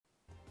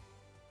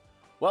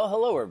Well,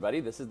 hello, everybody.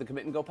 This is the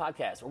Commit and Go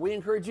podcast, where we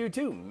encourage you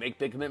to make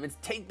big commitments,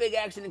 take big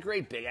action, and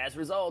create big-ass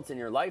results in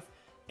your life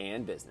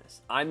and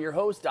business. I'm your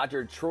host,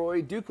 Dr.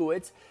 Troy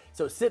Dukowitz.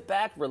 So sit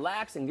back,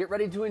 relax, and get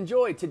ready to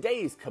enjoy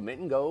today's Commit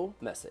and Go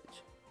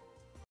message.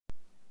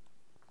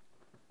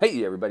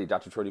 Hey, everybody.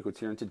 Dr. Troy Dukowitz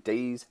here, and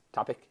today's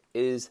topic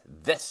is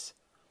this.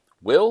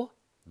 Will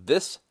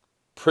this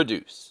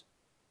produce?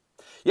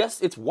 Yes,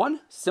 it's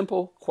one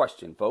simple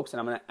question, folks, and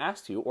I'm going to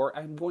ask you, or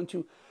I'm going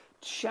to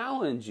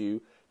challenge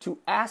you to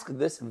ask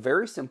this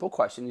very simple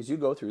question as you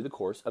go through the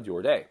course of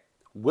your day.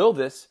 Will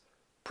this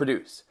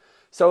produce?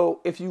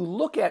 So if you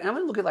look at, and I'm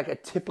going to look at like a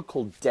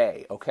typical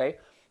day, okay?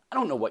 I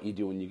don't know what you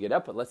do when you get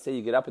up, but let's say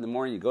you get up in the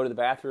morning, you go to the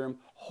bathroom.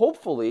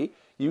 Hopefully,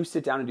 you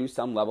sit down and do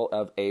some level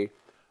of a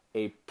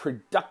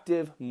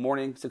productive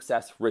morning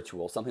success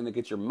ritual, something that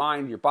gets your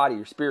mind, your body,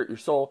 your spirit, your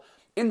soul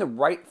in the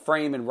right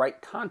frame and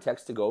right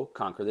context to go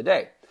conquer the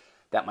day.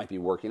 That might be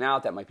working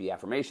out, that might be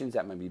affirmations,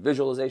 that might be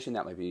visualization,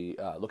 that might be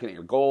looking at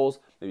your goals,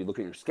 maybe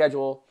looking at your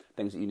schedule,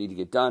 things that you need to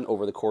get done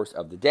over the course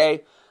of the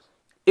day.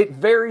 It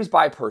varies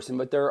by person,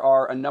 but there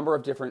are a number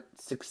of different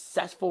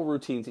successful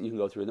routines that you can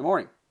go through in the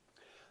morning.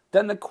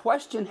 Then the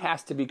question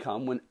has to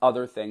become, when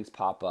other things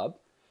pop up,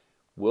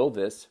 will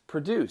this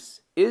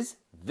produce? Is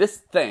this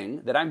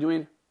thing that I'm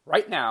doing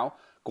right now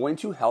going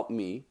to help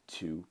me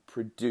to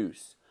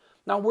produce?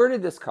 Now, where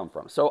did this come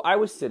from? So I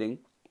was sitting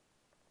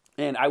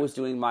and I was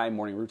doing my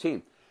morning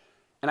routine,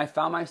 and I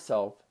found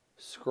myself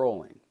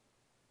scrolling.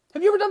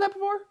 Have you ever done that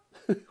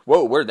before?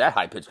 Whoa, where'd that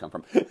high pitch come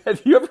from?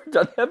 Have you ever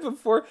done that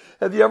before?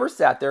 Have you ever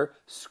sat there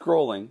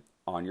scrolling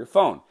on your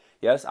phone?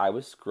 Yes, I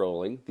was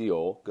scrolling the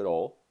good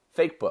old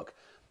fake book.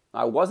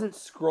 I wasn't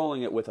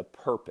scrolling it with a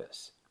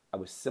purpose. I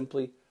was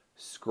simply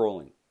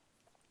scrolling.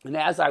 And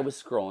as I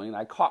was scrolling,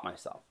 I caught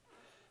myself.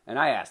 And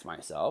I asked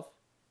myself,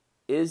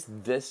 is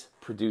this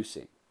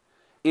producing?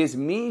 Is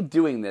me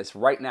doing this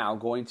right now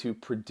going to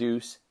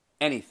produce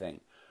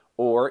anything,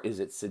 or is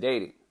it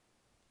sedating?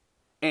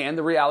 And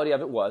the reality of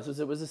it was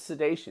a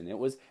sedation.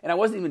 And I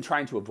wasn't even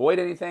trying to avoid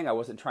anything. I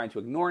wasn't trying to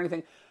ignore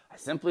anything. I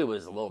simply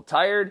was a little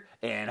tired,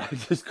 and I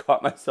just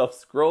caught myself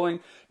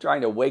scrolling,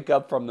 trying to wake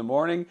up from the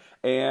morning,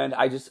 and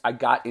I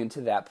got into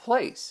that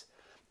place.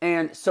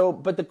 And so,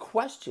 but the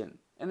question,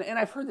 and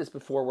I've heard this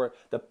before, where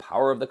the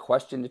power of the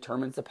question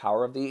determines the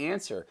power of the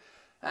answer.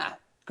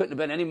 Couldn't have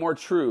been any more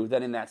true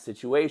than in that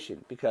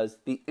situation, because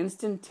the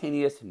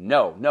instantaneous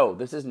no,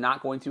 this is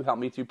not going to help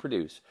me to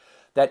produce.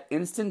 That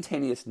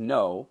instantaneous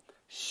no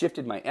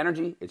shifted my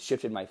energy, it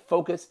shifted my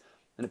focus,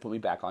 and it put me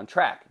back on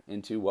track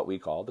into what we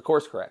call the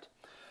course correct.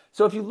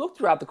 So if you look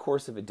throughout the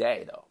course of a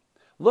day, though,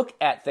 look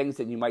at things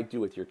that you might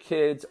do with your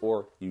kids,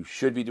 or you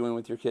should be doing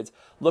with your kids.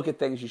 Look at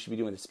things you should be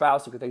doing with a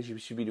spouse. Look at things you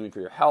should be doing for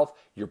your health,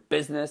 your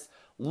business.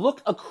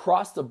 Look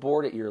across the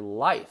board at your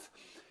life.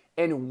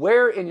 And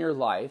where in your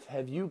life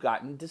have you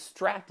gotten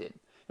distracted?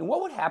 And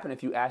what would happen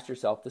if you asked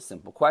yourself the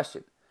simple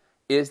question,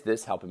 is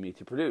this helping me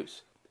to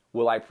produce?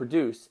 Will I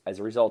produce as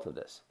a result of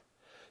this?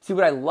 See,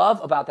 what I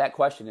love about that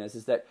question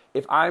is that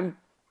if I'm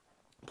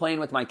playing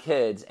with my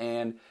kids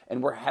and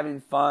we're having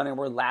fun and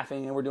we're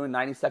laughing and we're doing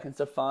 90 seconds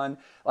of fun,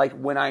 like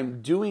when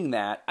I'm doing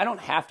that, I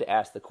don't have to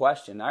ask the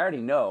question. I already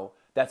know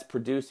that's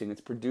producing.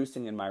 It's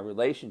producing in my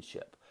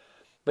relationship.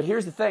 But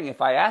here's the thing. If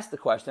I ask the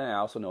question, I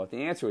also know what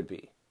the answer would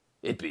be.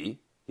 It'd be,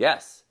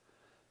 yes,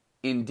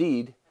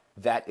 indeed,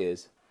 that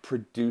is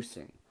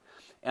producing.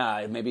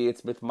 Maybe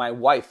it's with my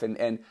wife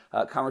and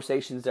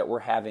conversations that we're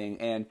having,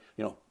 and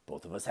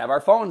both of us have our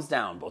phones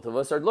down, both of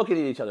us are looking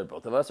at each other,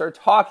 both of us are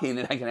talking,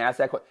 and I can ask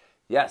that question.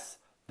 Yes,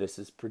 this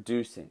is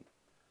producing.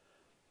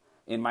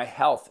 In my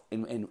health,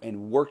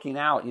 in working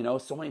out,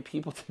 so many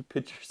people take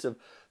pictures of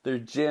their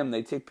gym.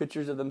 They take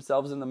pictures of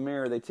themselves in the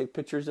mirror. They take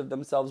pictures of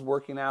themselves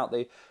working out.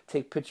 They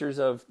take pictures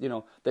of,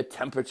 the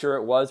temperature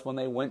it was when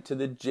they went to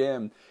the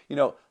gym.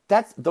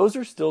 Those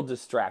are still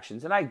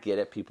distractions. And I get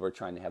it. People are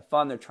trying to have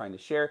fun. They're trying to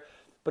share.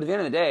 But at the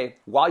end of the day,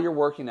 while you're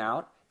working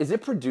out, is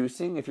it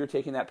producing if you're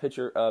taking that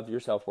picture of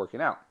yourself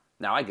working out?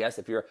 Now, I guess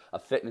if you're a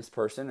fitness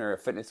person or a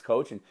fitness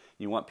coach and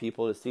you want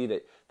people to see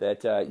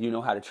that you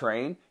know how to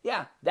train,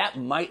 yeah, that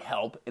might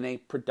help in a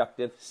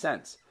productive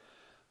sense.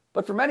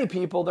 But for many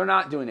people, they're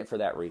not doing it for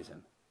that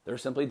reason. They're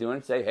simply doing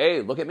it to say,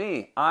 hey, look at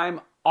me,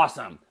 I'm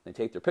awesome. They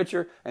take their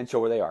picture and show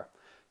where they are.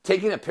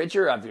 Taking a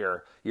picture of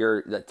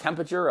the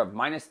temperature of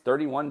minus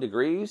 31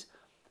 degrees,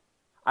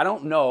 I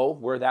don't know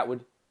where that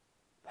would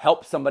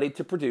help somebody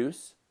to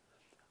produce.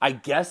 I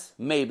guess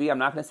maybe, I'm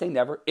not going to say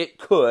never, it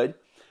could.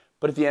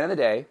 But at the end of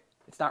the day,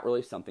 it's not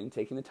really something,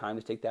 taking the time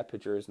to take that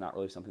picture is not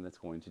really something that's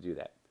going to do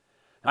that.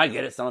 And I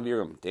get it, some of you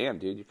are going, damn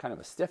dude, you're kind of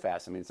a stiff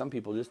ass. I mean, some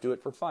people just do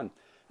it for fun.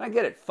 And I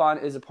get it, fun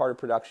is a part of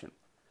production.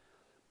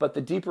 But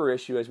the deeper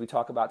issue, as we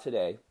talk about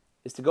today,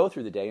 is to go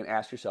through the day and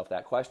ask yourself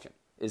that question.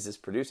 Is this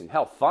producing?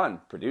 Hell,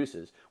 fun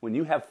produces. When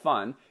you have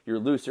fun, you're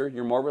looser,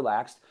 you're more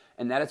relaxed,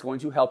 and that is going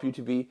to help you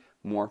to be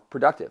more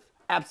productive.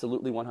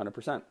 Absolutely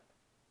 100%.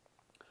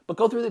 But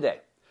go through the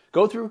day.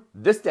 Go through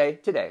this day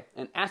today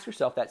and ask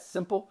yourself that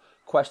simple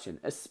question,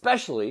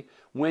 especially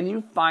when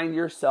you find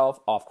yourself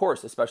off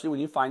course, especially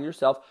when you find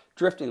yourself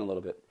drifting a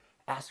little bit.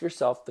 Ask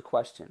yourself the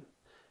question,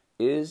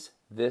 is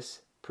this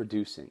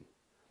producing?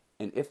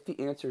 And if the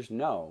answer is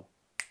no,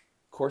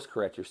 course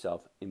correct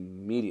yourself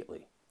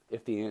immediately.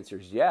 If the answer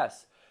is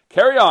yes,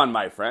 carry on,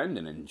 my friend,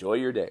 and enjoy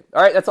your day.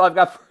 All right, that's all I've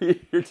got for you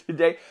here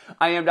today.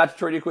 I am Dr.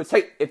 Troy Dukowitz.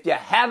 Hey, if you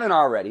haven't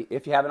already,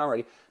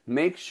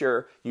 make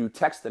sure you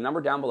text the number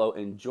down below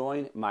and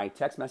join my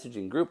text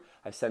messaging group.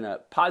 I send a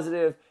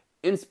positive,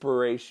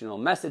 inspirational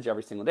message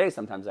every single day.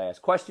 Sometimes I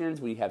ask questions.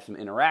 We have some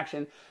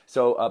interaction.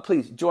 So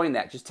please join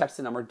that. Just text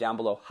the number down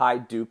below. Hi,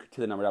 Duke,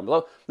 to the number down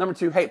below. Number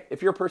 2, hey,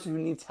 if you're a person who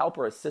needs help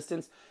or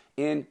assistance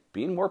in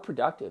being more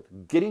productive,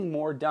 getting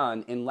more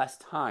done in less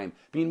time,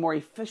 being more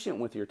efficient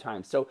with your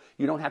time so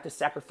you don't have to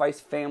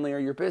sacrifice family or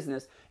your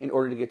business in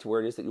order to get to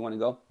where it is that you want to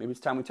go, maybe it's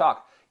time we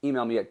talk.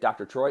 Email me at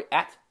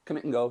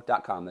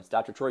drtroy@commitandgo.com. That's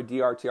Dr. Troy,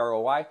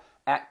 DRTROY,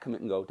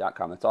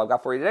 @commitandgo.com. That's all I've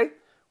got for you today.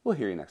 We'll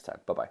hear you next time.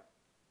 Bye-bye.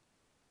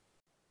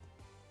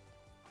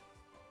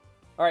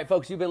 All right,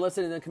 folks, you've been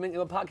listening to the Commit and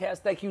Go podcast.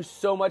 Thank you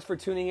so much for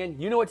tuning in.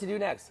 You know what to do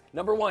next.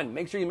 Number 1,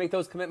 make sure you make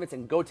those commitments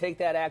and go take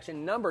that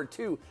action. Number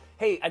 2,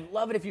 hey, I'd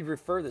love it if you'd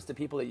refer this to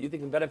people that you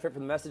think can benefit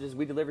from the messages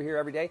we deliver here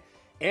every day.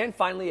 And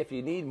finally, if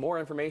you need more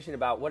information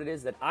about what it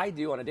is that I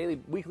do on a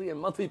daily, weekly, and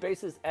monthly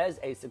basis as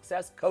a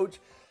success coach,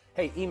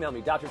 hey, email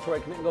me,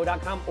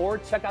 drtroy@commitandgo.com, or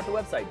check out the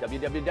website,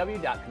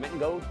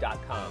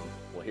 www.commitandgo.com.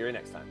 We'll hear you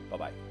next time.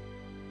 Bye-bye.